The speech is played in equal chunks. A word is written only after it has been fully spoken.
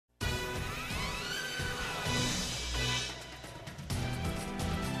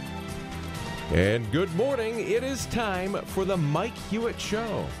And good morning. It is time for the Mike Hewitt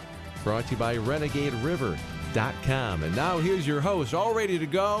Show, brought to you by RenegadeRiver.com. And now here's your host, all ready to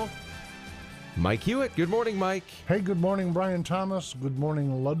go, Mike Hewitt. Good morning, Mike. Hey, good morning, Brian Thomas. Good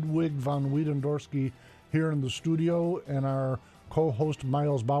morning, Ludwig von Wiedendorsky here in the studio, and our co-host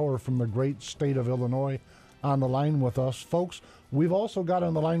Miles Bauer from the great state of Illinois on the line with us. Folks, we've also got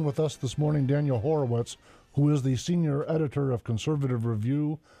on the line with us this morning Daniel Horowitz, who is the senior editor of Conservative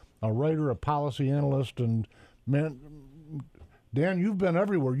Review, a writer, a policy analyst, and man, Dan, you've been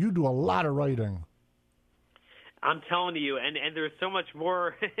everywhere. You do a lot of writing. I'm telling you, and there's so much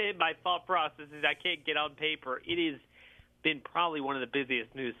more in my thought processes I can't get on paper. It has been probably one of the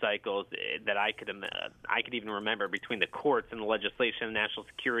busiest news cycles that I could even remember, between the courts and the legislation, national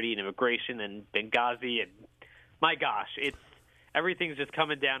security and immigration and Benghazi, and my gosh, everything's just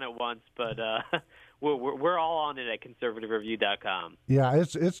coming down at once. But we're all on it at conservativereview.com. Yeah,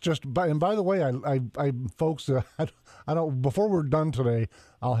 it's just. And by the way, I folks, I don't. Before we're done today,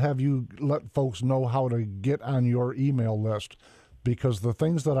 I'll have you let folks know how to get on your email list, because the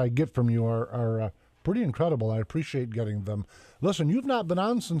things that I get from you are pretty incredible. I appreciate getting them. Listen, you've not been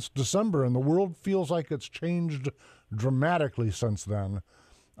on since December, and the world feels like it's changed dramatically since then.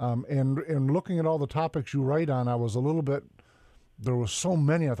 And looking at all the topics you write on, I was a little bit. There was so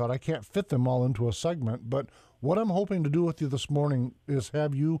many, I thought I can't fit them all into a segment. But what I'm hoping to do with you this morning is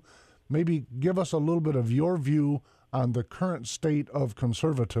have you maybe give us a little bit of your view on the current state of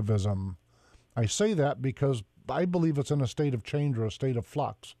conservatism. I say that because I believe it's in a state of change or a state of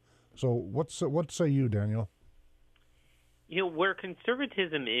flux. So what say you, Daniel? You know, where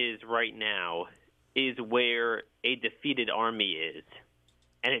conservatism is right now is where a defeated army is,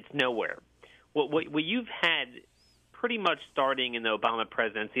 and it's nowhere. What you've had pretty much starting in the Obama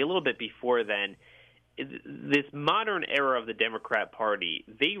presidency, a little bit before then, this modern era of the Democrat Party,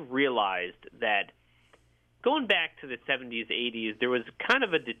 they realized that going back to the 70s, 80s, there was kind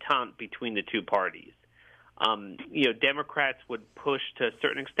of a detente between the two parties. Democrats would push to a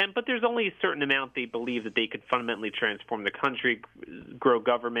certain extent, but there's only a certain amount they believe that they could fundamentally transform the country, grow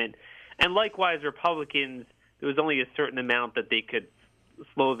government. And likewise, Republicans, there was only a certain amount that they could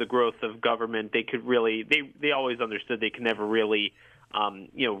slow the growth of government. They could really, they always understood they could never really,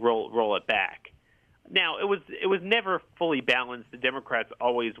 roll it back. Now, it was never fully balanced. The Democrats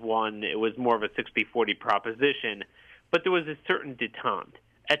always won. It was more of a 60-40 proposition, but there was a certain detente.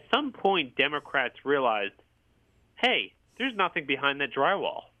 At some point, Democrats realized, hey, there's nothing behind that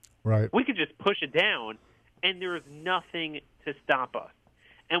drywall. Right. We could just push it down, and there is nothing to stop us.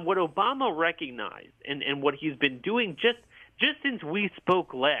 And what Obama recognized, and what he's been doing just since we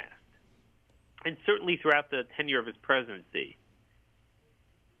spoke last, and certainly throughout the tenure of his presidency,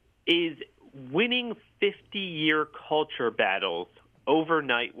 is winning 50-year culture battles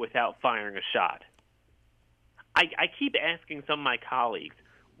overnight without firing a shot. I keep asking some of my colleagues,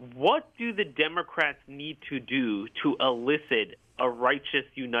 what do the Democrats need to do to elicit a righteous,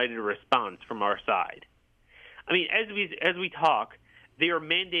 united response from our side? I mean, as we talk, they are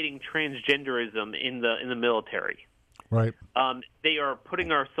mandating transgenderism in the military. Right. They are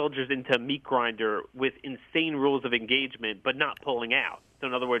putting our soldiers into a meat grinder with insane rules of engagement, but not pulling out. So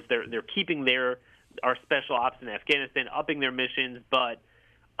in other words, they're keeping our special ops in Afghanistan, upping their missions, but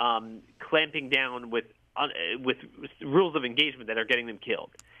clamping down with rules of engagement that are getting them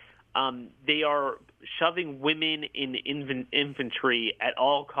killed. They are shoving women in infantry at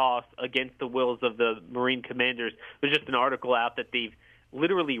all costs against the wills of the Marine commanders. There's just an article out that they've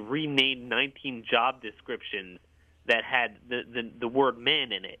literally renamed 19 job descriptions that had the word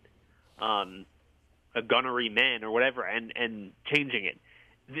man in it, a gunnery man or whatever, and changing it.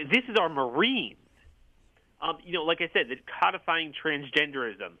 This is our Marines. Like I said, the codifying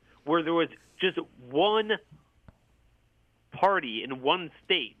transgenderism, where there was just one party in one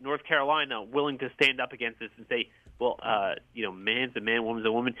state, North Carolina, willing to stand up against this and say, well, man's a man, woman's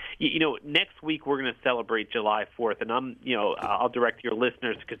a woman. Next week we're going to celebrate July 4th, and I'll direct your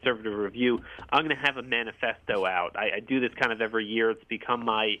listeners to Conservative Review. I'm going to have a manifesto out. I do this kind of every year. It's become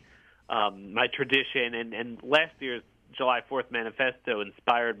my tradition, and last year's July 4th manifesto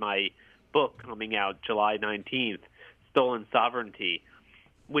inspired my book coming out July 19th, Stolen Sovereignty,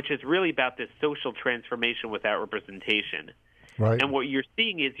 which is really about this social transformation without representation. Right. And what you're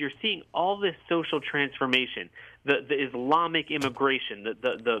seeing all this social transformation, the Islamic immigration,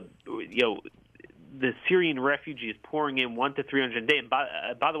 the Syrian refugees pouring in 100 to 300 a day. And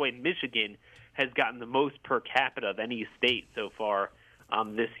by the way, Michigan has gotten the most per capita of any state so far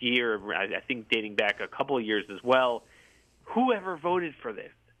this year. I think dating back a couple of years as well. Whoever voted for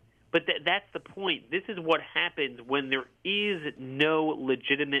this? But that's the point. This is what happens when there is no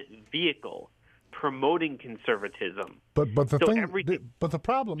legitimate vehicle promoting conservatism. But the So thing, but the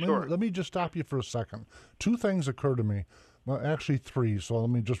problem. Sure. Let me just stop you for a second. Two things occur to me. Well, actually three. So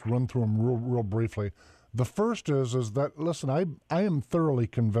let me just run through them real briefly. The first is that, listen, I am thoroughly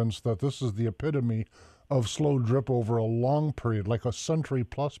convinced that this is the epitome of slow drip over a long period, like a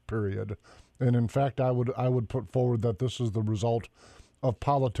century-plus period. And in fact, I would put forward that this is the result of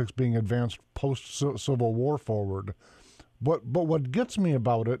politics being advanced post-Civil War forward. But what gets me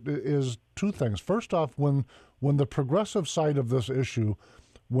about it is two things. First off, when the progressive side of this issue,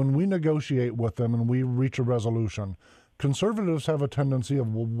 when we negotiate with them and we reach a resolution, conservatives have a tendency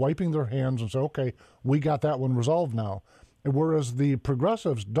of wiping their hands and say, okay, we got that one resolved now. Whereas the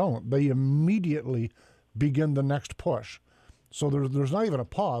progressives don't. They immediately begin the next push. So there's not even a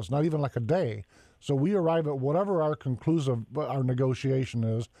pause, not even like a day. So we arrive at whatever our negotiation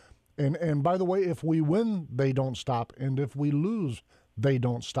is. And by the way, if we win, they don't stop. And if we lose, they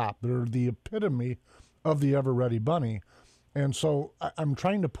don't stop. They're the epitome of the ever-ready bunny. And so I'm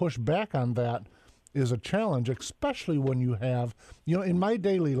trying to push back on that is a challenge, especially when you have, in my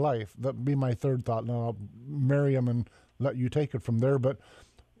daily life, that'd be my third thought. Now I'll marry them and let you take it from there. But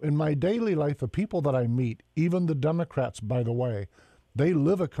in my daily life, the people that I meet, even the Democrats, by the way, they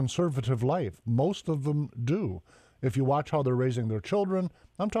live a conservative life. Most of them do. If you watch how they're raising their children,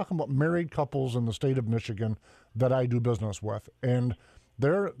 I'm talking about married couples in the state of Michigan that I do business with. And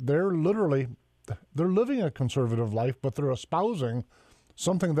they're living a conservative life, but they're espousing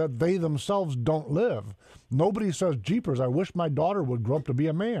something that they themselves don't live. Nobody says, jeepers, I wish my daughter would grow up to be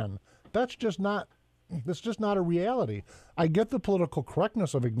a man. That's just not a reality. I get the political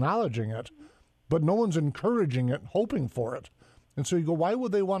correctness of acknowledging it, but no one's encouraging it, hoping for it. And so you go, why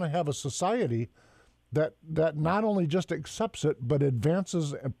would they want to have a society that not only just accepts it, but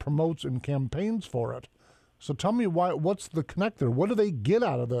advances and promotes and campaigns for it? So tell me what's the connector? What do they get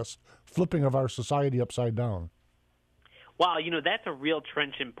out of this flipping of our society upside down? Wow, that's a real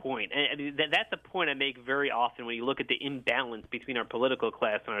trenchant point. And that's a point I make very often when you look at the imbalance between our political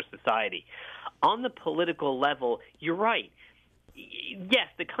class and our society. On the political level, you're right. Yes,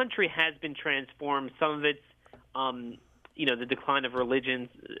 the country has been transformed. Some of it's, the decline of religions,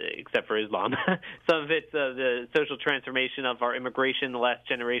 except for Islam. Some of it's the social transformation of our immigration in the last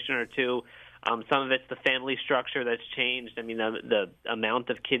generation or two. Some of it's the family structure that's changed. I mean, the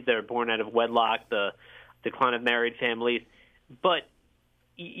amount of kids that are born out of wedlock, the decline of married families. But,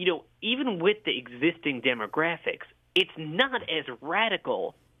 even with the existing demographics, it's not as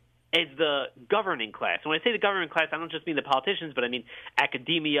radical as the governing class. And when I say the governing class, I don't just mean the politicians, but I mean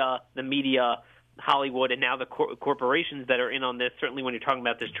academia, the media, Hollywood, and now the corporations that are in on this, certainly when you're talking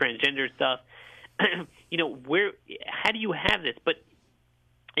about this transgender stuff. How do you have this? But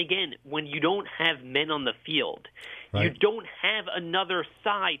again, when you don't have men on the field, right, you don't have another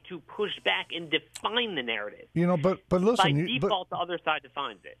side to push back and define the narrative. But listen, by default, the other side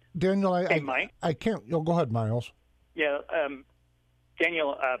defines it. Daniel, Mike? I can't. Go ahead, Miles. Yeah,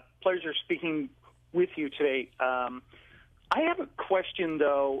 Daniel, pleasure speaking with you today. I have a question,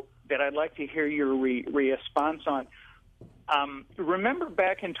 though, that I'd like to hear your response on. Remember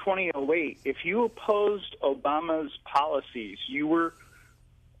back in 2008, if you opposed Obama's policies, you were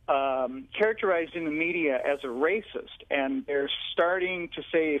characterized in the media as a racist, and they're starting to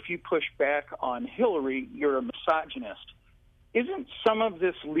say if you push back on Hillary, you're a misogynist. Isn't some of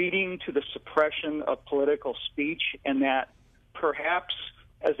this leading to the suppression of political speech, and that perhaps,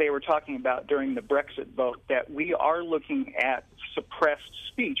 as they were talking about during the Brexit vote, that we are looking at suppressed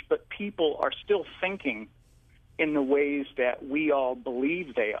speech, but people are still thinking in the ways that we all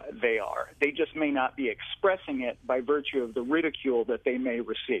believe they are. They just may not be expressing it by virtue of the ridicule that they may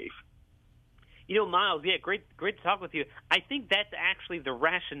receive. Miles, great to talk with you. I think that's actually the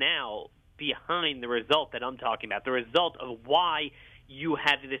rationale behind the result that I'm talking about, the result of why you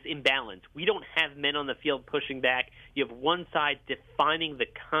have this imbalance. We don't have men on the field pushing back. You have one side defining the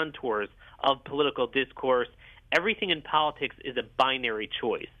contours of political discourse. Everything in politics is a binary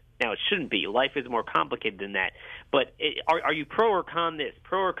choice. Now, it shouldn't be. Life is more complicated than that. But are you pro or con this,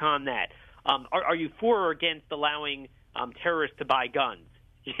 pro or con that? Are you for or against allowing terrorists to buy guns?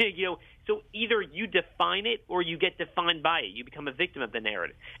 So either you define it or you get defined by it. You become a victim of the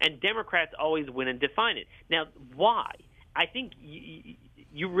narrative. And Democrats always win and define it. Now, why? I think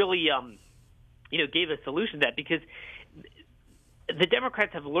you really gave a solution to that, because the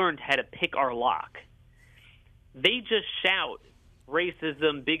Democrats have learned how to pick our lock. They just shout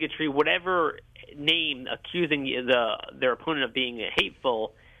racism, bigotry, whatever name accusing their opponent of being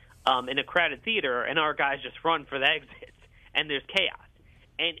hateful in a crowded theater, and our guys just run for the exits, and there's chaos.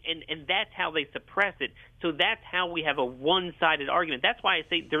 And that's how they suppress it. So that's how we have a one-sided argument. That's why I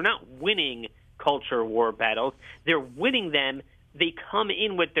say they're not winning culture war battles. They're winning them. They come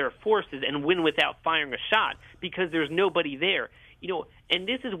in with their forces and win without firing a shot because there's nobody there. And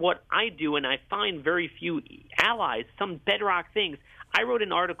this is what I do, and I find very few allies, some bedrock things. I wrote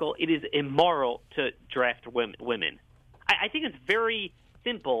an article, it is immoral to draft women. I think it's very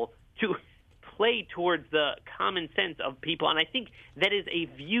simple to play towards the common sense of people, and I think that is a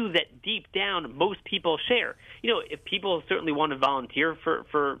view that deep down most people share. If people certainly want to volunteer for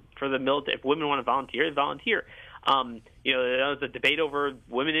the military, if women want to volunteer, they volunteer. There was a debate over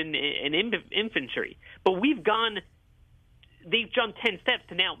women in infantry, but they've jumped 10 steps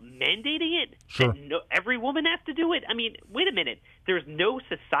to now mandating it. Sure. Every woman has to do it. I mean, wait a minute. There's no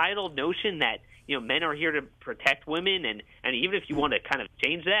societal notion that men are here to protect women, and even if you want to kind of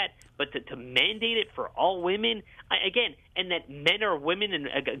change that, but to mandate it for all women, and that men are women and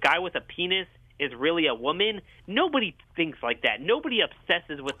a guy with a penis is really a woman. Nobody thinks like that. Nobody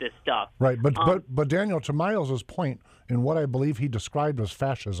obsesses with this stuff. Right, but Daniel, to Miles's point, in what I believe he described as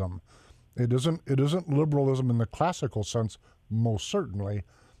fascism, it isn't liberalism in the classical sense, most certainly.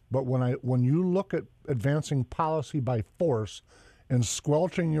 But when you look at advancing policy by force and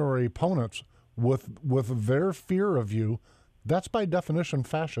squelching your opponents with their fear of you, that's by definition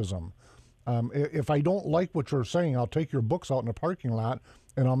fascism. If I don't like what you're saying, I'll take your books out in a parking lot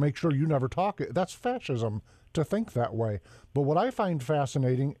and I'll make sure you never talk. That's fascism to think that way. But what I find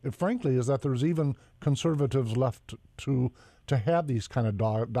fascinating, frankly, is that there's even conservatives left to have these kind of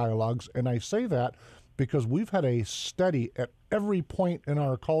dialogues. And I say that because we've had a steady, at every point in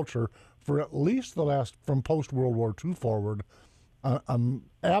our culture, for at least from post-World War II forward,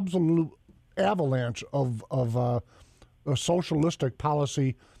 absolute avalanche of a socialistic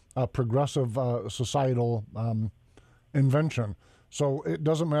policy, progressive societal invention. So it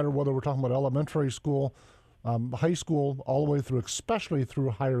doesn't matter whether we're talking about elementary school, high school, all the way through, especially through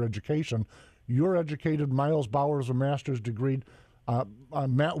higher education. You're educated. Miles Bauer is a master's degree.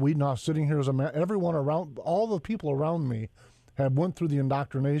 Matt Wiedenhoeft sitting here as everyone around, all the people around me have went through the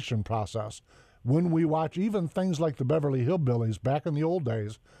indoctrination process. When we watch even things like the Beverly Hillbillies back in the old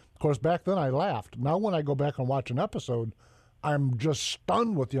days, of course, back then I laughed. Now when I go back and watch an episode, I'm just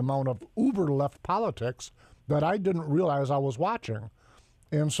stunned with the amount of uber left politics that I didn't realize I was watching.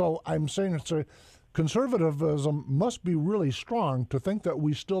 And so I'm saying conservatism must be really strong to think that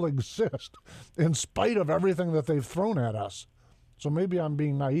we still exist in spite of everything that they've thrown at us. So maybe I'm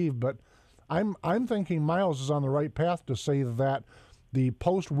being naive, but I'm thinking Miles is on the right path to say that the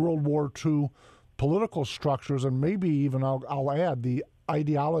post-World War II political structures, and maybe even I'll add the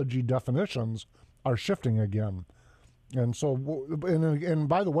ideology definitions, are shifting again. And so, and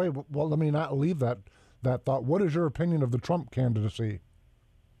by the way, well, let me not leave that thought. What is your opinion of the Trump candidacy?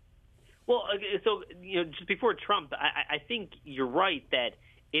 Well, so just before Trump, I think you're right that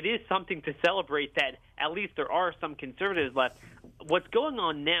it is something to celebrate that at least there are some conservatives left. What's going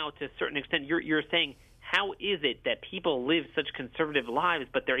on now, to a certain extent, you're saying, how is it that people live such conservative lives,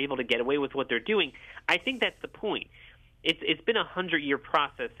 but they're able to get away with what they're doing? I think that's the point. It's been a 100-year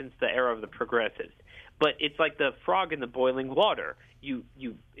process since the era of the progressives. But it's like the frog in the boiling water. You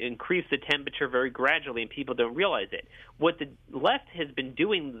increase the temperature very gradually, and people don't realize it. What the left has been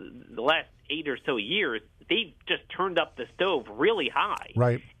doing the last 8 or so years, they've just turned up the stove really high.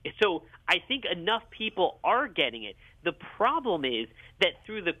 Right. So I think enough people are getting it. The problem is that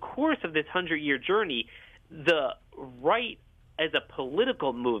through the course of this 100-year journey, the right as a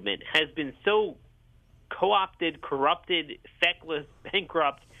political movement has been so co-opted, corrupted, feckless,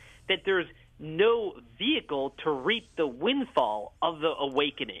 bankrupt, that there's no vehicle to reap the windfall of the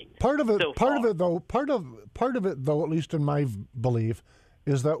awakening. Part of it, though, at least in my belief,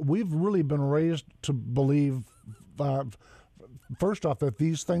 is that we've really been raised to believe, first off, that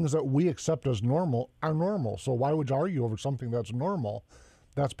these things that we accept as normal are normal. So why would you argue over something that's normal?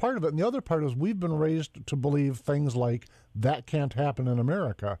 That's part of it. And the other part is we've been raised to believe things like that can't happen in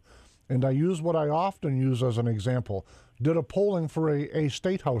America. And I use what I often use as an example. Did a polling for a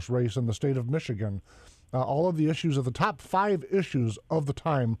state house race in the state of Michigan. All of the issues of the top 5 issues of the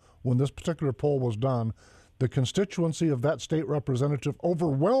time when this particular poll was done, the constituency of that state representative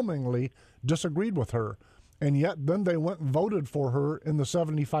overwhelmingly disagreed with her. And yet then they went and voted for her in the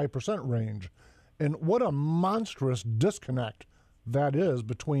 75% range. And what a monstrous disconnect that is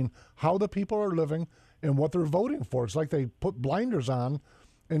between how the people are living and what they're voting for. It's like they put blinders on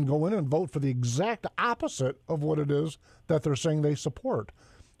and go in and vote for the exact opposite of what it is that they're saying they support.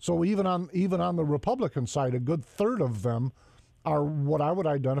 So even on the Republican side, a good third of them are what I would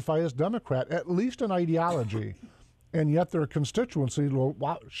identify as Democrat, at least in ideology, and yet their constituency, well,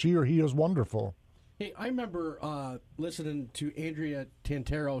 wow, she or he is wonderful. Hey, I remember listening to Andrea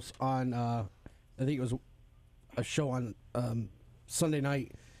Tantaros on I think it was a show on Sunday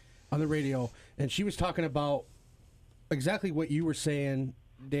night on the radio, and she was talking about exactly what you were saying,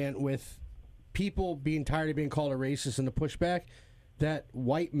 Dan, with people being tired of being called a racist and the pushback, that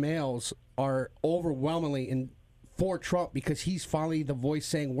white males are overwhelmingly for Trump because he's finally the voice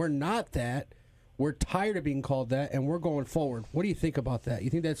saying, we're not that, we're tired of being called that, and we're going forward. What do you think about that? You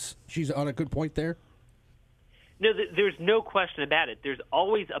think she's on a good point there? No, there's no question about it. There's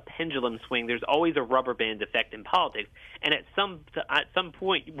always a pendulum swing. There's always a rubber band effect in politics. And at some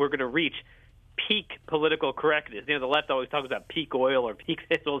point, we're going to reach peak political correctness. The left always talks about peak oil or peak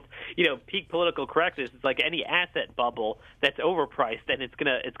missiles. Peak political correctness is like any asset bubble that's overpriced, and it's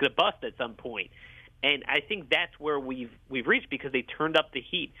gonna bust at some point. And I think that's where we've reached because they turned up the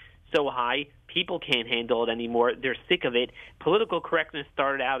heat so high. People can't handle it anymore. They're sick of it. Political correctness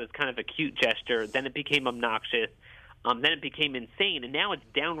started out as kind of a cute gesture. Then it became obnoxious. Then it became insane. And now it's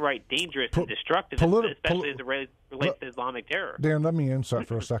downright dangerous and destructive, especially as it relates to Islamic terror. Dan, let me insert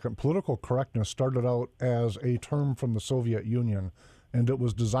for a second. Political correctness started out as a term from the Soviet Union, and it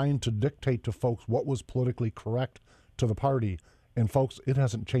was designed to dictate to folks what was politically correct to the party. And, folks, it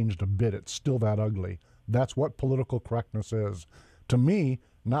hasn't changed a bit. It's still that ugly. That's what political correctness is. To me,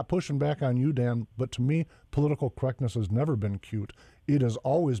 not pushing back on you, Dan, but to me, political correctness has never been cute. It has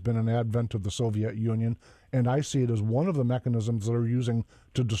always been an advent of the Soviet Union, and I see it as one of the mechanisms that are using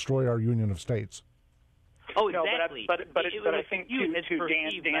to destroy our Union of States. Oh, exactly. No, but I think to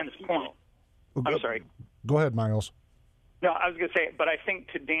Dan's point. I'm sorry. Go ahead, Miles. No, I was going to say, but I think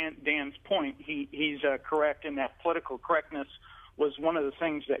to Dan's point, he's correct in that political correctness was one of the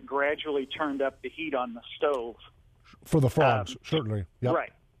things that gradually turned up the heat on the stove. For the frogs, certainly. Yep.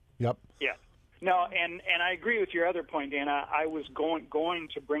 Right. Yep. Yeah. No, and I agree with your other point, Dan. I was going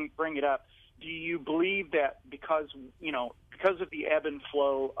to bring it up. Do you believe that because of the ebb and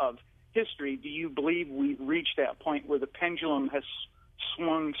flow of history, do you believe we've reached that point where the pendulum has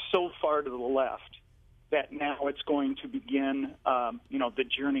swung so far to the left that now it's going to begin, the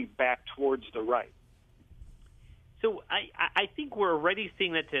journey back towards the right? So I think we're already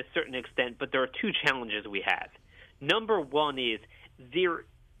seeing that to a certain extent, but there are two challenges we have. Number one is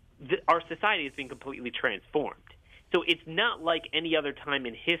our society has been completely transformed. So it's not like any other time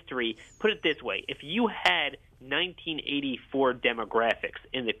in history. Put it this way. If you had 1984 demographics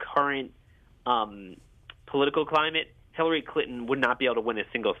in the current political climate, Hillary Clinton would not be able to win a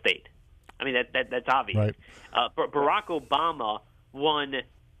single state. I mean, that's obvious. Right. Barack Obama won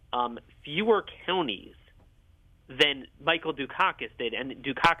fewer counties than Michael Dukakis did, and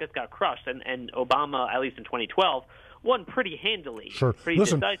Dukakis got crushed, and Obama, at least in 2012, won pretty handily, pretty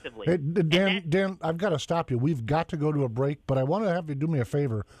decisively. Hey, Dan, I've got to stop you. We've got to go to a break, but I want to have you do me a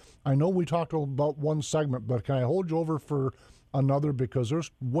favor. I know we talked about one segment, but can I hold you over for another because there's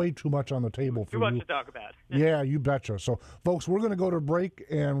way too much on the table for you. Too much to talk about. Yeah, you betcha. So, folks, we're going to go to break,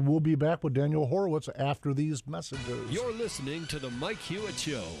 and we'll be back with Daniel Horowitz after these messages. You're listening to The Mike Hewitt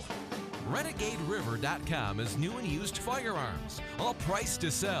Show. RenegadeRiver.com is new and used firearms, all priced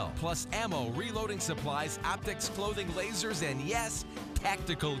to sell, plus ammo, reloading supplies, optics, clothing, lasers, and yes,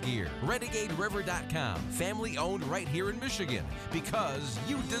 tactical gear. RenegadeRiver.com, family owned right here in Michigan, because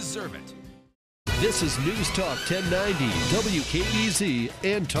you deserve it. This is News Talk 1090 WKEZ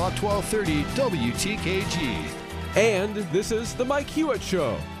and Talk 1230 WTKG. And this is The Mike Hewitt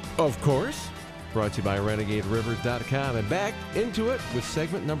Show, of course. Brought to you by RenegadeRiver.com. And back into it with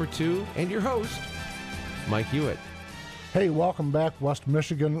segment number 2 and your host, Mike Hewitt. Hey, welcome back, West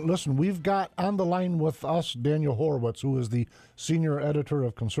Michigan. Listen, we've got on the line with us Daniel Horowitz, who is the senior editor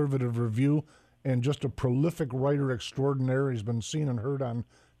of Conservative Review and just a prolific writer extraordinaire. He's been seen and heard on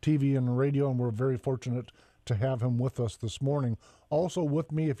TV and radio, and we're very fortunate to have him with us this morning. Also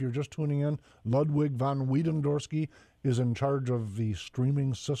with me, if you're just tuning in, Ludwig von Wiedendorsky is in charge of the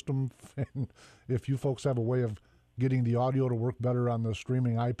streaming system. And if you folks have a way of getting the audio to work better on the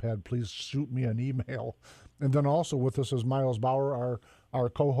streaming iPad, please shoot me an email. And then also with us is Miles Bauer, our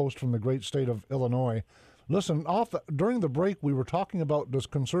co-host from the great state of Illinois. Listen, during the break, we were talking about, does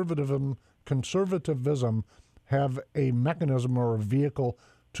conservatism have a mechanism or a vehicle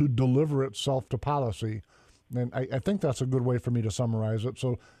to deliver itself to policy? And I think that's a good way for me to summarize it.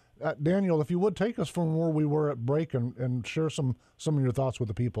 So, Daniel, if you would take us from where we were at break and share some of your thoughts with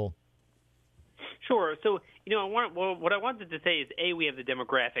the people. Sure. So, what I wanted to say is, A, we have the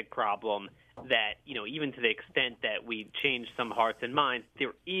demographic problem that, even to the extent that we change some hearts and minds,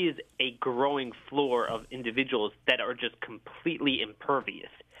 there is a growing floor of individuals that are just completely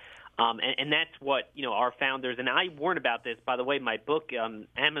impervious. And that's what, our founders, and I warn about this, by the way, my book,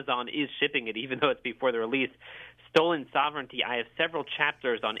 Amazon is shipping it, even though it's before the release, Stolen Sovereignty. I have several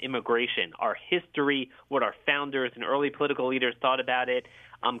chapters on immigration, our history, what our founders and early political leaders thought about it,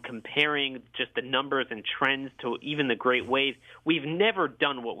 comparing just the numbers and trends to even the Great Wave. We've never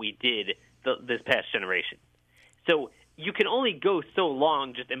done what we did this past generation. So you can only go so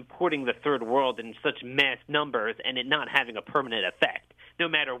long just importing the third world in such mass numbers and it not having a permanent effect, no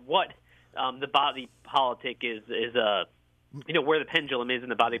matter what the body politic is where the pendulum is in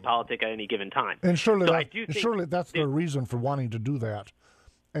the body politic at any given time. And surely, so surely that's the reason for wanting to do that.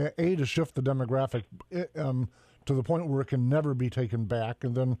 To shift the demographic to the point where it can never be taken back,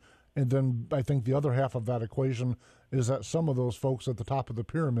 and then I think the other half of that equation is that some of those folks at the top of the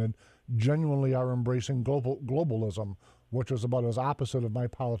pyramid genuinely are embracing globalism, which is about as opposite of my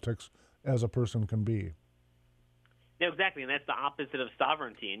politics as a person can be. No, exactly, and that's the opposite of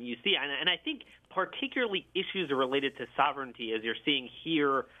sovereignty. And you see, and I think particularly issues related to sovereignty, as you're seeing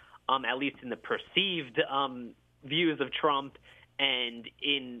here, at least in the perceived views of Trump, and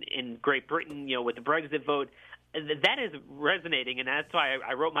in Great Britain, with the Brexit vote, that is resonating, and that's why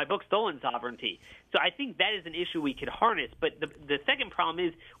I wrote my book, Stolen Sovereignty. So I think that is an issue we could harness. But the second problem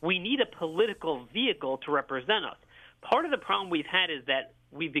is we need a political vehicle to represent us. Part of the problem we've had is that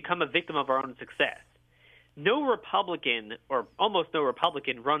we've become a victim of our own success. No Republican, or almost no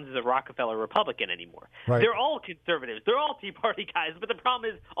Republican, runs as a Rockefeller Republican anymore. Right. They're all conservatives. They're all Tea Party guys, but the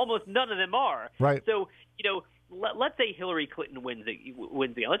problem is almost none of them are. Right. So, let's say Hillary Clinton wins again.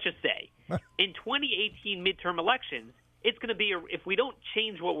 Let's just say. In 2018 midterm elections, it's going to be, if we don't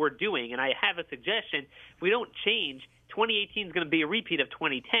change what we're doing, and I have a suggestion, if we don't change, 2018 is going to be a repeat of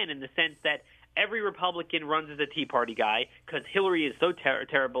 2010 in the sense that every Republican runs as a Tea Party guy because Hillary is so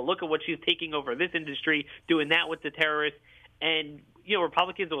terrible. Look at what she's taking over this industry, doing that with the terrorists. And,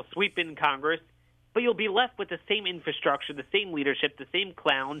 Republicans will sweep in Congress, but you'll be left with the same infrastructure, the same leadership, the same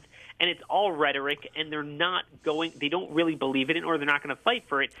clowns, and it's all rhetoric, and they don't really believe in it, or they're not going to fight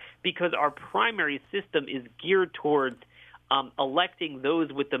for it because our primary system is geared towards electing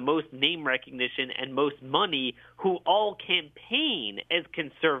those with the most name recognition and most money who all campaign as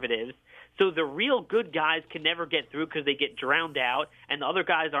conservatives. So the real good guys can never get through because they get drowned out, and the other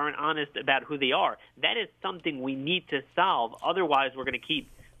guys aren't honest about who they are. That is something we need to solve. Otherwise, we're going to keep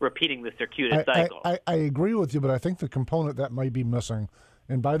repeating the circuitous cycle. I agree with you, but I think the component that might be missing,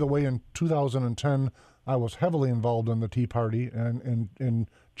 and by the way, in 2010, I was heavily involved in the Tea Party and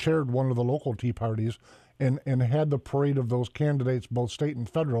chaired one of the local Tea Parties and had the parade of those candidates, both state and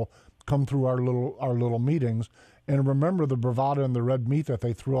federal, come through our little meetings. And remember the bravado and the red meat that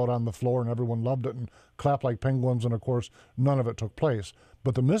they threw out on the floor, and everyone loved it and clapped like penguins, and of course, none of it took place.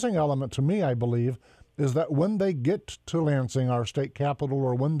 But the missing element to me, I believe, is that when they get to Lansing, our state capital,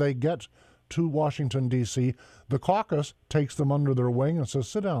 or when they get to Washington, D.C., the caucus takes them under their wing and says,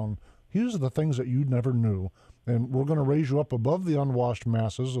 sit down. These are the things that you never knew. And we're going to raise you up above the unwashed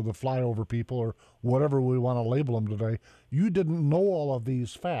masses or the flyover people or whatever we want to label them today. You didn't know all of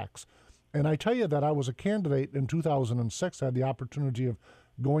these facts. And I tell you that I was a candidate in 2006, had the opportunity of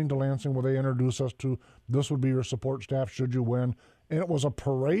going to Lansing where they introduced us to this would be your support staff should you win. And it was a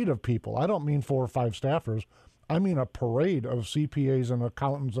parade of people. I don't mean 4 or 5 staffers. I mean a parade of CPAs and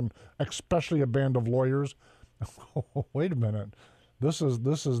accountants and especially a band of lawyers. Wait a minute. This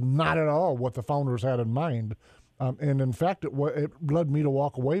is not at all what the founders had in mind. And in fact, it led me to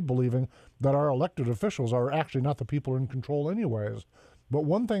walk away believing that our elected officials are actually not the people in control anyways. But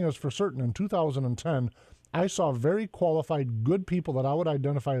one thing is for certain, in 2010, I saw very qualified, good people that I would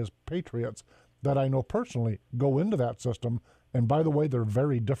identify as patriots that I know personally go into that system. And by the way, they're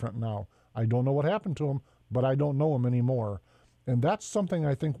very different now. I don't know what happened to them, but I don't know them anymore. And that's something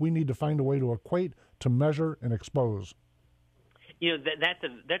I think we need to find a way to equate, to measure, and expose.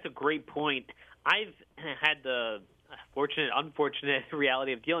 That's a great point. I've had the unfortunate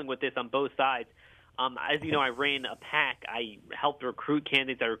reality of dealing with this on both sides. As you know, I ran a PAC. I helped recruit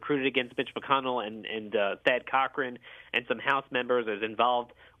candidates. I recruited against Mitch McConnell and Thad Cochran and some House members. I was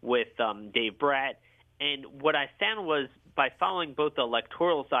involved with Dave Bratt. And what I found was by following both the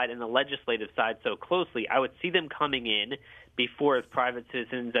electoral side and the legislative side so closely, I would see them coming in before as private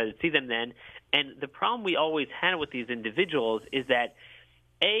citizens. I would see them then. And the problem we always had with these individuals is that,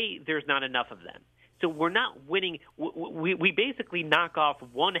 A, there's not enough of them. So we're not winning. We basically knock off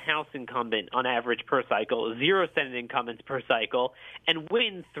 1 House incumbent on average per cycle, 0 Senate incumbents per cycle, and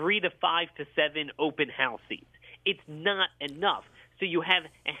win 3 to 5 to 7 open House seats. It's not enough. So you have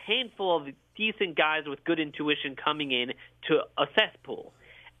a handful of decent guys with good intuition coming in to a cesspool.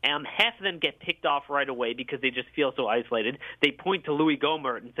 Half of them get picked off right away because they just feel so isolated. They point to Louis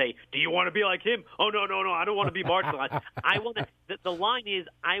Gohmert and say, "Do you want to be like him?" "Oh, no, I don't want to be marginalized." I want to. The line is,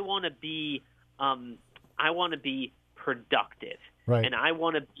 I want to be productive, right. and I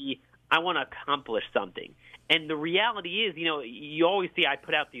want to accomplish something. And the reality is, you always see I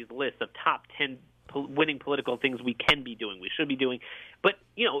put out these lists of top 10 winning political things we can be doing, we should be doing. But,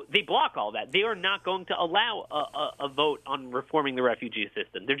 they block all that. They are not going to allow a vote on reforming the refugee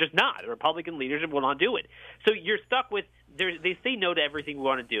system. They're just not. The Republican leadership will not do it. So you're stuck with, they say no to everything we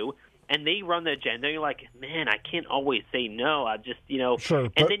want to do, and they run the agenda. And you're like, man, I can't always say no. I just, Sure,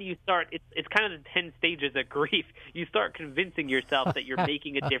 and then you start, it's kind of the 10 stages of grief. You start convincing yourself that you're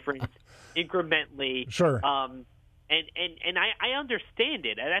making a difference incrementally. Sure. And I understand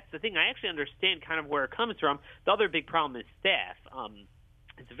it. That's the thing. I actually understand kind of where it comes from. The other big problem is staff.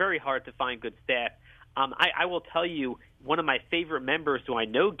 It's very hard to find good staff. I will tell you, one of my favorite members who I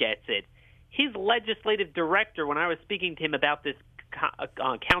know gets it, his legislative director, when I was speaking to him about this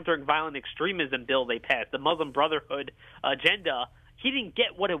countering violent extremism bill they passed, the Muslim Brotherhood agenda, he didn't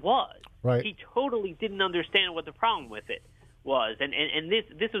get what it was. Right. He totally didn't understand what the problem with it was. And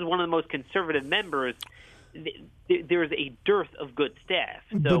this is one of the most conservative members. There's a dearth of good staff.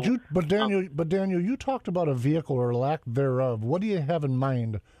 So, but Daniel, you talked about a vehicle or lack thereof. What do you have in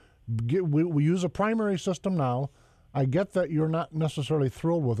mind? We use a primary system now. I get that you're not necessarily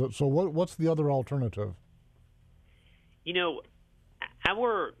thrilled with it. So what's the other alternative?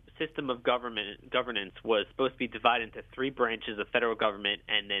 Our system of governance was supposed to be divided into 3 branches of federal government,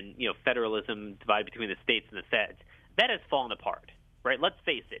 and then federalism divided between the states and the feds. That has fallen apart. Right, let's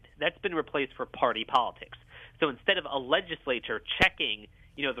face it. That's been replaced for party politics. So instead of a legislature checking,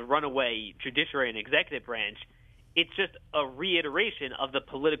 the runaway judiciary and executive branch, it's just a reiteration of the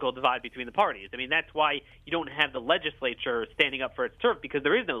political divide between the parties. I mean, that's why you don't have the legislature standing up for its turf, because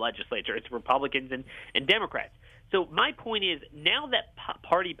there is no legislature. It's Republicans and Democrats. So my point is, now that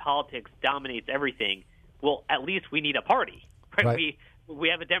party politics dominates everything, well, at least we need a party. Right? We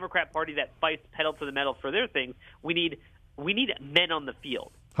have a Democrat Party that fights pedal to the metal for their things. We need men on the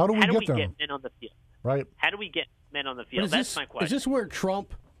field. How do we get them? Get men on the field? Right. How do we get men on the field? That's my question. Is this where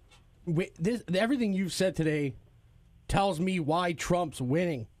Trump? Everything you've said today tells me why Trump's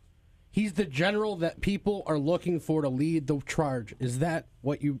winning. He's the general that people are looking for to lead the charge. Is that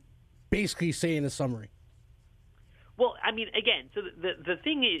what you basically say in a summary? Well, I mean, again, so the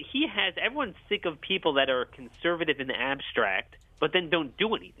thing is, everyone's sick of people that are conservative in the abstract, but then don't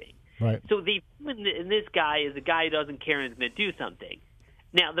do anything. Right. So this guy is a guy who doesn't care and is going to do something.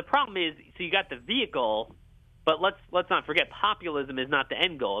 Now the problem is, so you got the vehicle, but let's not forget, populism is not the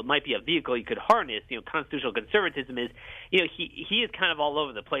end goal. It might be a vehicle you could harness. Constitutional conservatism is, he is kind of all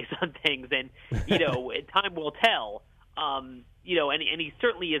over the place on things, and time will tell. And he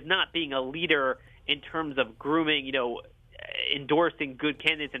certainly is not being a leader in terms of grooming, endorsing good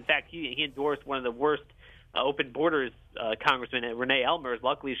candidates. In fact, he endorsed one of the worst open borders Congressman Renee Elmers.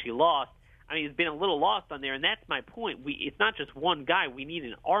 Luckily, she lost. I mean, he's been a little lost on there, and that's my point. It's not just one guy. We need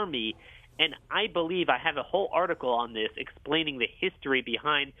an army, and I believe I have a whole article on this explaining the history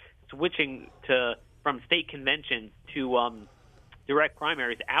behind switching from state conventions to direct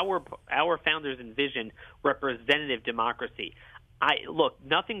primaries. Our founders envisioned representative democracy. Look,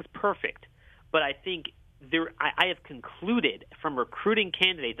 nothing's perfect, but I think I have concluded from recruiting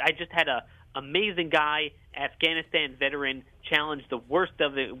candidates. I just had a amazing guy, Afghanistan veteran, challenged the worst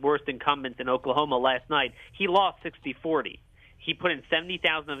of the worst incumbents in Oklahoma last night. He lost 60-40. He put in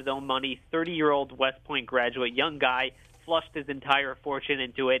 $70,000 of his own money, 30-year-old West Point graduate, young guy, flushed his entire fortune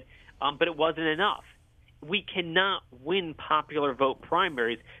into it, but it wasn't enough. We cannot win popular vote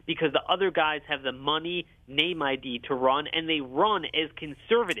primaries because the other guys have the money, name ID to run, and they run as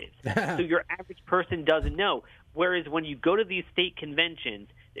conservatives. So your average person doesn't know. Whereas when you go to these state conventions,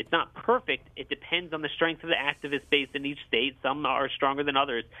 it's not perfect. It depends on the strength of the activist base in each state. Some are stronger than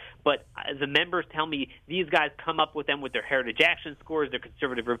others. But the members tell me these guys come up with them with their Heritage Action scores, their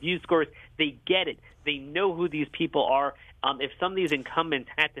Conservative Review scores. They get it. They know who these people are. If some of these incumbents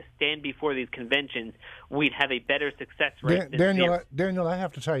had to stand before these conventions, we'd have a better success rate. Daniel, I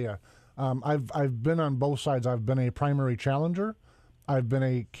have to tell you, I've been on both sides. I've been a primary challenger. I've been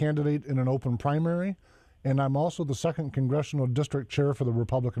a candidate in an open primary. And I'm also the 2nd Congressional District Chair for the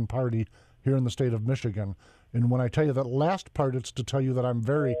Republican Party here in the state of Michigan. And when I tell you that last part, it's to tell you that I'm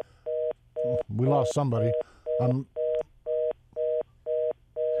very... We lost somebody. I'm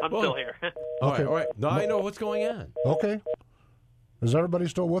still here. All right. No, I know what's going on. Okay. Is everybody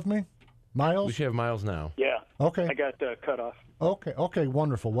still with me? Miles? We should have Miles now. Yeah. Okay. I got cut off. Okay,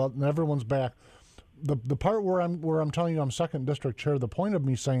 wonderful. Well, everyone's back. the part where I'm telling you I'm second district chair, the point of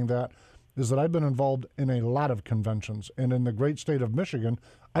me saying that is that I've been involved in a lot of conventions. And in the great state of Michigan,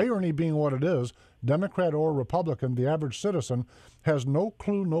 irony being what it is, Democrat or Republican, the average citizen has no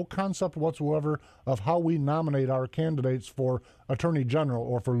clue, no concept whatsoever of how we nominate our candidates for Attorney General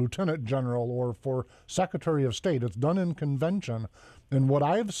or for Lieutenant General or for Secretary of State. It's done in convention. And what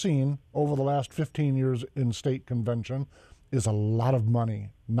I've seen over the last 15 years in state convention is a lot of money.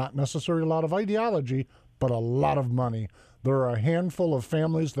 Not necessarily a lot of ideology, but a lot of money. There are a handful of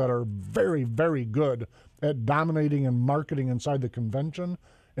families that are very, very good at dominating and marketing inside the convention,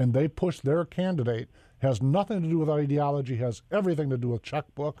 and they push their candidate. Has nothing to do with ideology, has everything to do with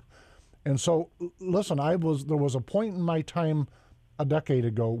checkbook. And so, listen, there was a point in my time a decade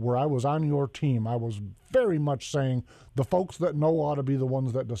ago where I was on your team. I was very much saying the folks that know ought to be the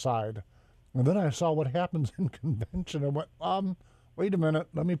ones that decide. And then I saw what happens in convention and went, wait a minute,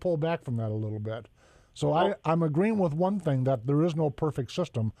 let me pull back from that a little bit. So I'm agreeing with one thing, that there is no perfect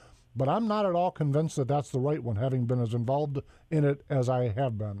system, but I'm not at all convinced that that's the right one, having been as involved in it as I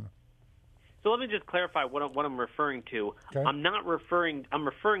have been. So let me just clarify what I'm referring to. Okay. I'm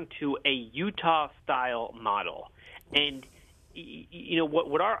referring to a Utah-style model. And,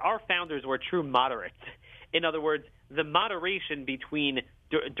 what our founders were true moderates. In other words, the moderation between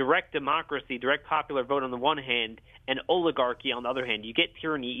direct democracy, direct popular vote on the one hand, and oligarchy on the other hand. You get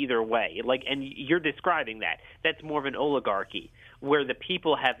tyranny either way. And you're describing that. That's more of an oligarchy, where the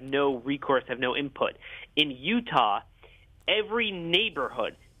people have no recourse, have no input. In Utah, every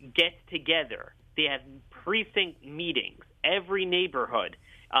neighborhood gets together. They have precinct meetings. Every neighborhood.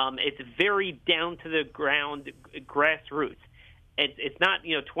 It's very down to the ground, grassroots. It's not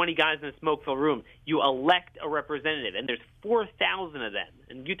 20 guys in a smoke-filled room. You elect a representative, and there's 4,000 of them.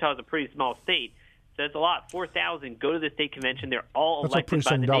 And Utah's a pretty small state, so that's a lot. 4,000 go to the state convention. They're all elected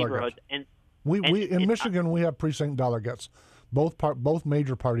by the neighborhoods. And in Michigan we have precinct delegates. Both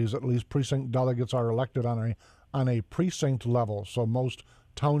major parties, at least, precinct delegates are elected on a precinct level. So most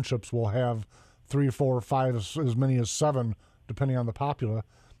townships will have 3, 4, 5, as many as 7, depending on the populace.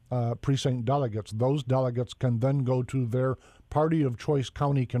 Precinct delegates. Those delegates can then go to their party of choice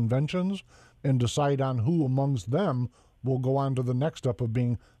county conventions and decide on who amongst them will go on to the next step of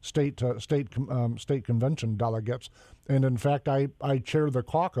being state convention delegates. And in fact, I chair the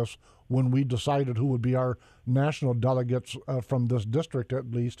caucus when we decided who would be our national delegates from this district,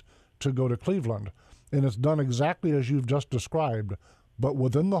 at least, to go to Cleveland. And it's done exactly as you've just described. But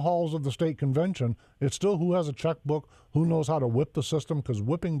within the halls of the state convention, it's still who has a checkbook, who knows how to whip the system, because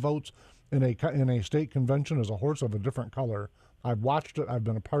whipping votes in a state convention is a horse of a different color. I've watched it. I've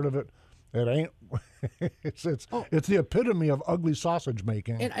been a part of it. It ain't. It's the epitome of ugly sausage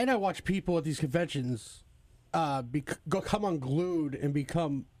making. And I watch people at these conventions come unglued and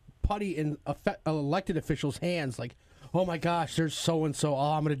become putty in elected officials' hands. Like, oh my gosh, there's so and so.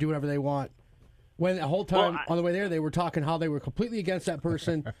 Oh, I'm going to do whatever they want. When the whole time on the way there, they were talking how they were completely against that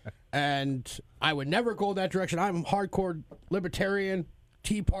person, and I would never go that direction. I'm hardcore libertarian,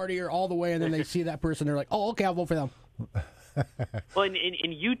 Tea Partier all the way, and then they see that person, they're like, oh, okay, I'll vote for them. Well,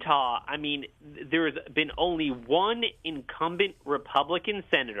 in Utah, I mean, there's been only one incumbent Republican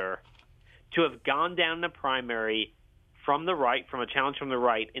senator to have gone down the primary from the right, from a challenge from the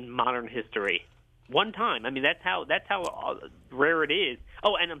right in modern history. One time. I mean, that's how rare it is.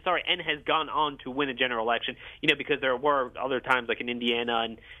 Oh, and I'm sorry, and has gone on to win a general election, because there were other times like in Indiana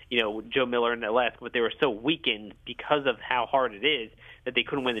and, Joe Miller in Alaska, but they were so weakened because of how hard it is that they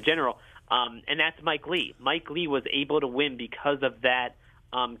couldn't win the general. And that's Mike Lee. Mike Lee was able to win because of that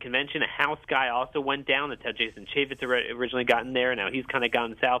convention. A House guy also went down. That's how Jason Chaffetz originally got in there. Now he's kind of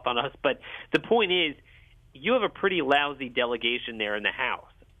gone south on us. But the point is, you have a pretty lousy delegation there in the House.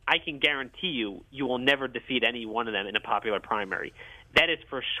 I can guarantee you will never defeat any one of them in a popular primary. That is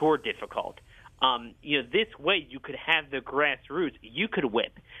for sure difficult. This way you could have the grassroots. You could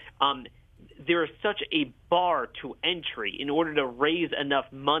whip. There is such a bar to entry in order to raise enough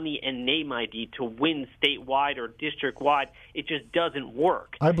money and name ID to win statewide or district-wide. It just doesn't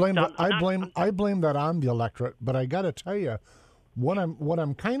work. I blame that on the electorate, but I got to tell you, what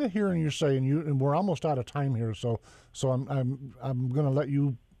I'm kind of hearing you say, and we're almost out of time here, so I'm going to let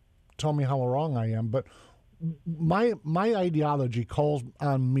you tell me how wrong I am, but my ideology calls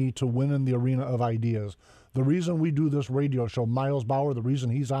on me to win in the arena of ideas. The reason we do this radio show, Miles Bauer, the reason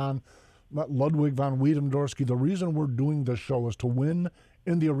he's on, Ludwig von Wiedendorsky, the reason we're doing this show is to win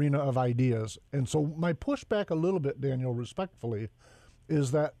in the arena of ideas. And so my pushback a little bit, Daniel, respectfully, is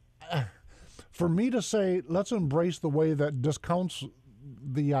that for me to say, let's embrace the way that discounts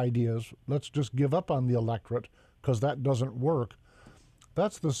the ideas, let's just give up on the electorate because that doesn't work.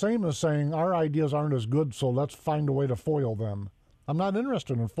 That's the same as saying our ideas aren't as good, so let's find a way to foil them. I'm not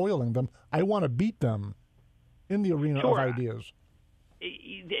interested in foiling them. I want to beat them in the arena of ideas.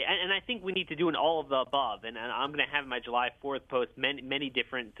 And I think we need to do an all of the above. And I'm going to have in my July 4th post many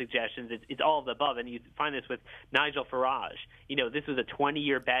different suggestions. It's all of the above. And you find this with Nigel Farage. This was a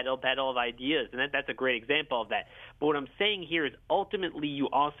 20-year battle of ideas, and that's a great example of that. But what I'm saying here is ultimately you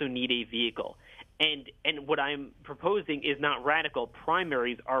also need a vehicle. And what I'm proposing is not radical.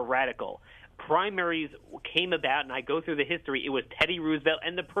 Primaries are radical. Primaries came about, and I go through the history. It was Teddy Roosevelt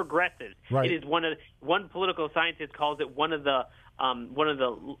and the progressives. Right. It is one political scientist calls it one of the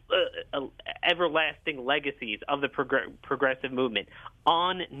everlasting legacies of the progressive movement.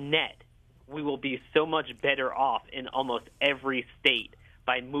 On net, we will be so much better off in almost every state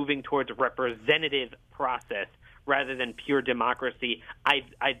by moving towards a representative process rather than pure democracy.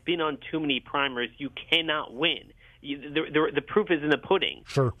 I've been on too many primaries. You cannot win. The proof is in the pudding.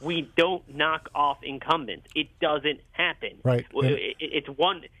 Sure. We don't knock off incumbents. It doesn't happen. Right. It's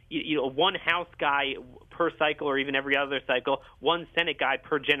one House guy per cycle, or even every other cycle, one Senate guy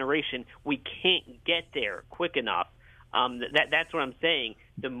per generation. We can't get there quick enough. That's what I'm saying.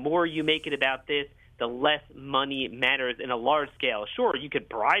 The more you make it about this, the less money matters in a large scale. Sure, you could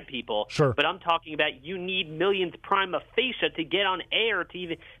bribe people, sure, but I'm talking about you need millions prima facie to get on air.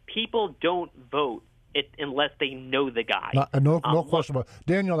 People don't vote unless they know the guy. No question about it.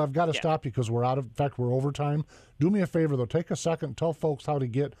 Daniel, I've got to stop you because we're we're overtime. Do me a favor, though. Take a second. Tell folks how to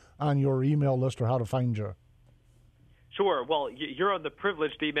get on your email list or how to find you. Sure. Well, you're on the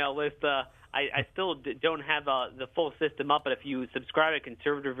privileged email list. I still don't have the full system up, but if you subscribe at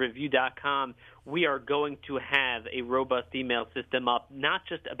conservativereview.com, we are going to have a robust email system up, not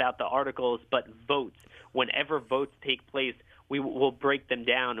just about the articles, but votes. Whenever votes take place, we will break them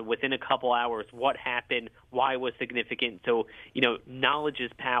down within a couple hours, what happened, why it was significant. So, knowledge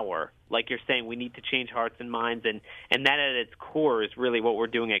is power. Like you're saying, we need to change hearts and minds, and that at its core is really what we're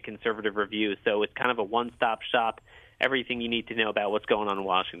doing at Conservative Review. So it's kind of a one-stop shop, everything you need to know about what's going on in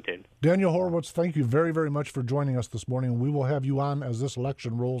Washington. Daniel Horowitz, thank you very, very much for joining us this morning. We will have you on as this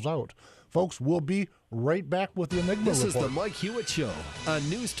election rolls out. Folks, we'll be right back with the Enigma Report. This is the Mike Hewitt Show on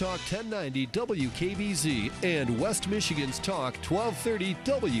News Talk 1090 WKBZ and West Michigan's Talk 1230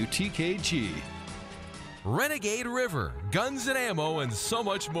 WTKG. Renegade River, guns and ammo, and so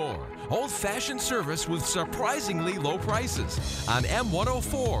much more. Old-fashioned service with surprisingly low prices. On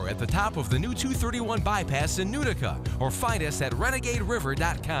M104 at the top of the new 231 bypass in Utica. Or find us at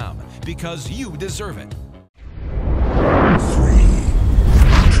renegaderiver.com because you deserve it. 3, 2,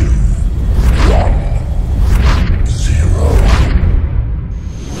 1, 0.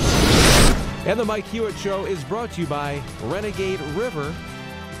 And the Mike Hewitt Show is brought to you by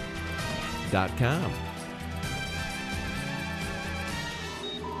renegaderiver.com.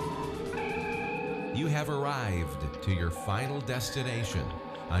 You have arrived to your final destination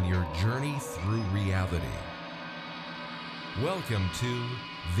on your journey through reality. Welcome to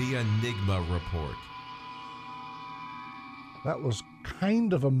the Enigma Report. That was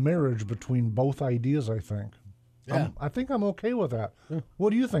kind of a marriage between both ideas, I think. Yeah. I think I'm okay with that. Yeah. What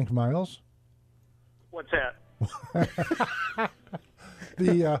do you think, Miles? What's that?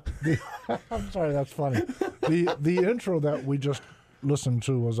 I'm sorry, that's funny. The intro that we just listened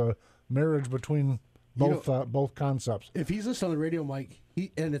to was a marriage between both concepts. If he's listening on the radio, Mike,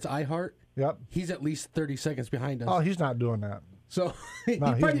 and it's iHeart, yep, he's at least 30 seconds behind us. Oh, he's not doing that. So he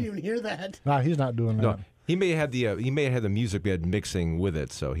probably didn't even hear that. No, he's not doing that. No, he may have the music bed mixing with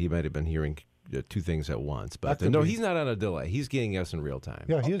it, so he might have been hearing two things at once. But no, he's not on a delay. He's getting us in real time.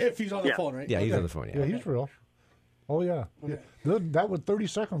 Yeah, if he's on the phone, right? Yeah, he's on the phone. Yeah, he's real. Oh yeah. Okay. That would 30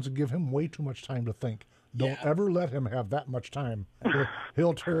 seconds would give him way too much time to think. Don't ever let him have that much time.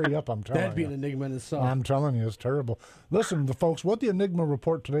 He'll tear you up, I'm telling you. That'd be an enigma in itself. I'm telling you, it's terrible. Listen, the folks, what the Enigma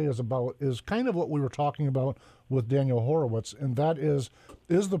Report today is about is kind of what we were talking about with Daniel Horowitz, and that is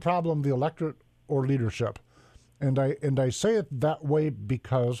the problem the electorate or leadership? And I say it that way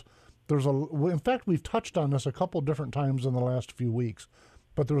because in fact, we've touched on this a couple different times in the last few weeks,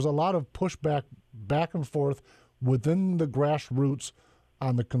 but there's a lot of pushback back and forth within the grassroots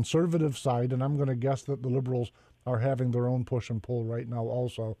on the conservative side, and I'm going to guess that the liberals are having their own push and pull right now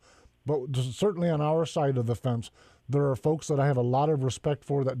also. But certainly on our side of the fence, there are folks that I have a lot of respect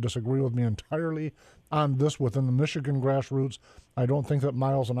for that disagree with me entirely on this within the Michigan grassroots. I don't think that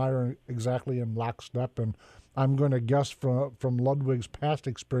Miles and I are exactly in lockstep, and I'm going to guess from Ludwig's past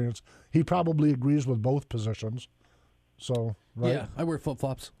experience, he probably agrees with both positions. So, right? Yeah, I wear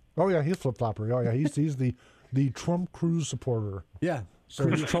flip-flops. Oh, yeah, he's flip-flopper. Oh, yeah, he's the Trump Cruz supporter. Yeah. So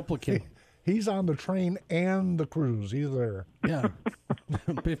he's Trumplicate. He's on the train and the cruise. He's there. Yeah.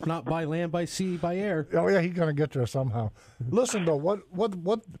 If not by land, by sea, by air. Oh yeah, he's gonna get there somehow. Listen though, what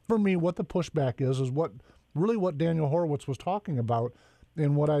for me, what the pushback is what Daniel Horowitz was talking about,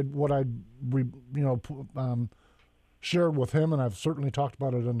 and what I shared with him, and I've certainly talked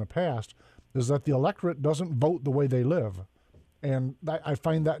about it in the past, is that the electorate doesn't vote the way they live. And I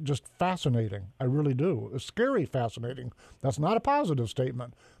find that just fascinating. I really do. It's scary fascinating. That's not a positive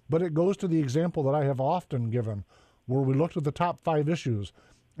statement, but it goes to the example that I have often given, where we looked at the top 5 issues,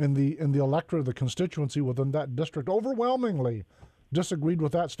 and the electorate, the constituency within that district overwhelmingly disagreed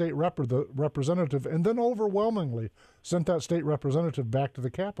with that state representative, and then overwhelmingly sent that state representative back to the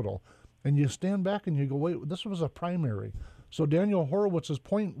Capitol. And you stand back and you go, wait, this was a primary. So Daniel Horowitz's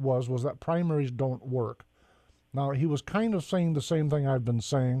point was that primaries don't work. Now, he was kind of saying the same thing I've been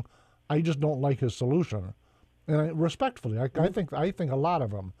saying. I just don't like his solution. And respectfully, I think a lot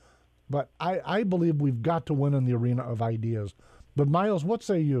of them. But I believe we've got to win in the arena of ideas. But Miles, what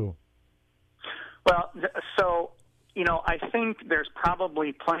say you? Well, so, I think there's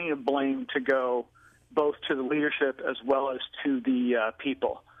probably plenty of blame to go both to the leadership as well as to the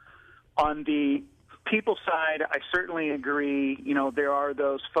people. On the people side, I certainly agree. There are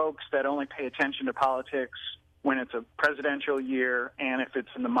those folks that only pay attention to politics when it's a presidential year and if it's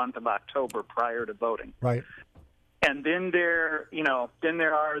in the month of October prior to voting. Right. And then there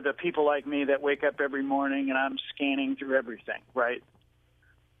are the people like me that wake up every morning and I'm scanning through everything, right?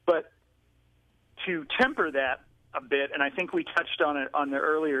 But to temper that a bit, and I think we touched on it on the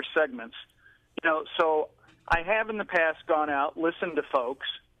earlier segments, so I have in the past gone out, listened to folks.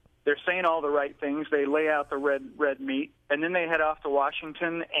 They're saying all the right things. They lay out the red meat, and then they head off to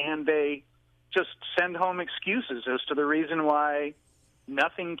Washington and they just send home excuses as to the reason why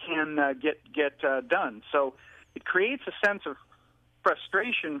nothing can get done. So it creates a sense of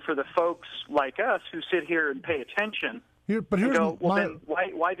frustration for the folks like us who sit here and pay attention. Then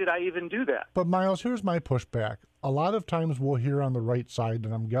why did I even do that? But Miles, here's my pushback. A lot of times we'll hear on the right side,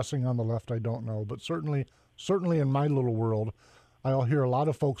 and I'm guessing on the left, I don't know, but certainly in my little world, I'll hear a lot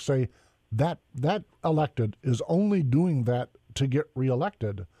of folks say that elected is only doing that to get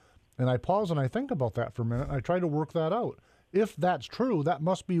reelected. And I pause and I think about that for a minute. And I try to work that out. If that's true, that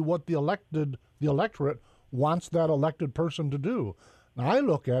must be what the electorate wants that elected person to do. Now, I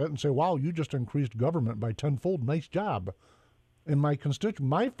look at it and say, wow, you just increased government by tenfold. Nice job. And my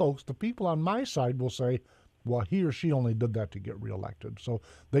folks, the people on my side will say, well, he or she only did that to get reelected. So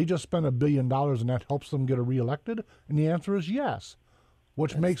they just spent $1 billion and that helps them get reelected? And the answer is yes,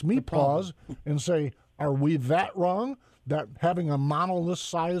 which makes me pause and say, are we that wrong? That having a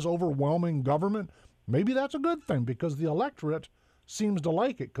monolith-size, overwhelming government, maybe that's a good thing because the electorate seems to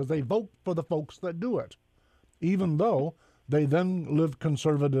like it because they vote for the folks that do it, even though they then live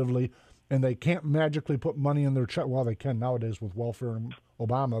conservatively and they can't magically put money in their check. Well, they can nowadays with welfare and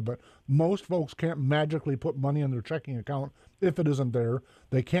Obama, but most folks can't magically put money in their checking account if it isn't there.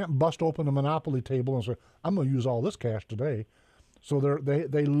 They can't bust open a monopoly table and say, I'm going to use all this cash today. So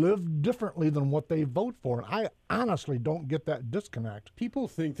they live differently than what they vote for. And I honestly don't get that disconnect. People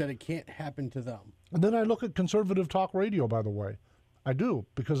think that it can't happen to them. And then I look at conservative talk radio, by the way. I do,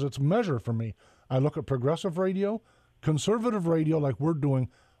 because it's a measure for me. I look at progressive radio. Conservative radio, like we're doing,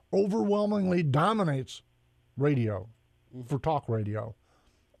 overwhelmingly dominates radio for talk radio.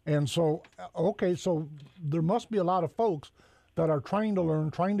 And so, so there must be a lot of folks that are trying to learn,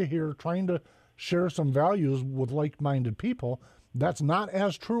 trying to hear, trying to share some values with like-minded people. That's not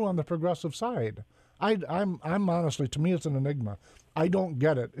as true on the progressive side. I'm honestly, to me, it's an enigma. I don't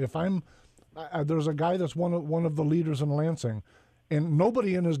get it. If there's a guy that's one of the leaders in Lansing, and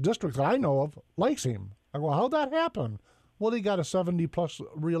nobody in his district that I know of likes him. I go, how'd that happen? Well, he got a 70+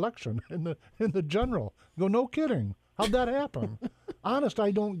 reelection in the general. I go, no kidding. How'd that happen? Honest,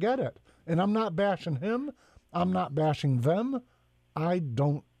 I don't get it. And I'm not bashing him. I'm not bashing them. I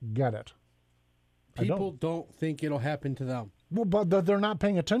don't get it. People don't think it'll happen to them. Well, but they're not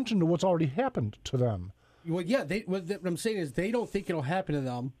paying attention to what's already happened to them. Well, yeah. What I'm saying is they don't think it'll happen to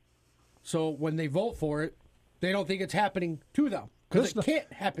them. So when they vote for it, they don't think it's happening to them because it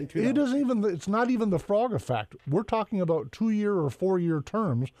can't happen to them. It's not even the frog effect. We're talking about 2-year or 4-year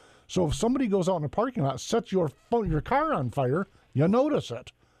terms. So if somebody goes out in a parking lot, sets your car on fire, you notice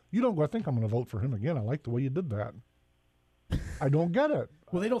it. You don't go, I think I'm going to vote for him again. I like the way you did that. I don't get it.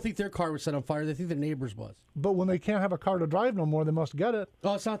 Well, they don't think their car was set on fire. They think their neighbor's was. But when they can't have a car to drive no more, they must get it.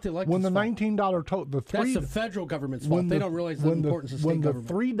 Oh, it's not the elected's When the fault. $19 That's the federal government's fault. They don't realize the importance of state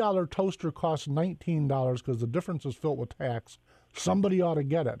government. When the $3 toaster costs $19 because the difference is filled with tax, somebody ought to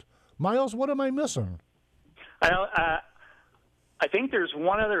get it. Miles, what am I missing? I I think there's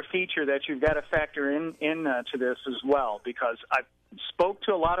one other feature that you've got to factor in to this as well, because I spoke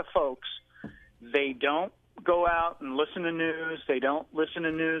to a lot of folks. They don't go out and listen to news. They don't listen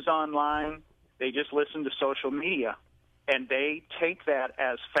to news online. They just listen to social media, and they take that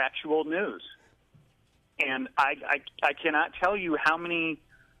as factual news. And I cannot tell you how many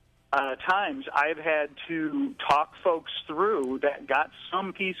times I've had to talk folks through that got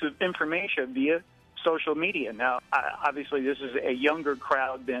some piece of information via social media. Now, obviously, this is a younger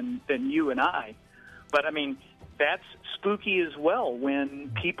crowd than you and I, but I mean, that's spooky as well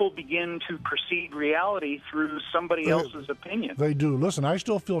when people begin to perceive reality through somebody else's opinion. They do. Listen, I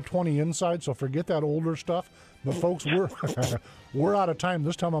still feel 20 inside, so forget that older stuff. But folks, we're out of time.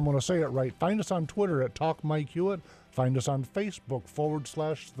 This time I'm going to say it right. Find us on Twitter at Talk Mike Hewitt. Find us on Facebook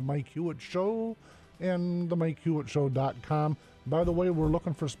 / The Mike Hewitt Show and themikehewittshow.com. By the way, we're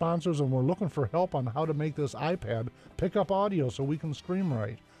looking for sponsors and we're looking for help on how to make this iPad pick up audio so we can stream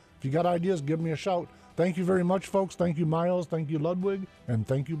right. If you got ideas, give me a shout. Thank you very much, folks. Thank you, Miles. Thank you, Ludwig. And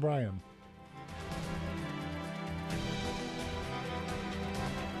thank you, Brian.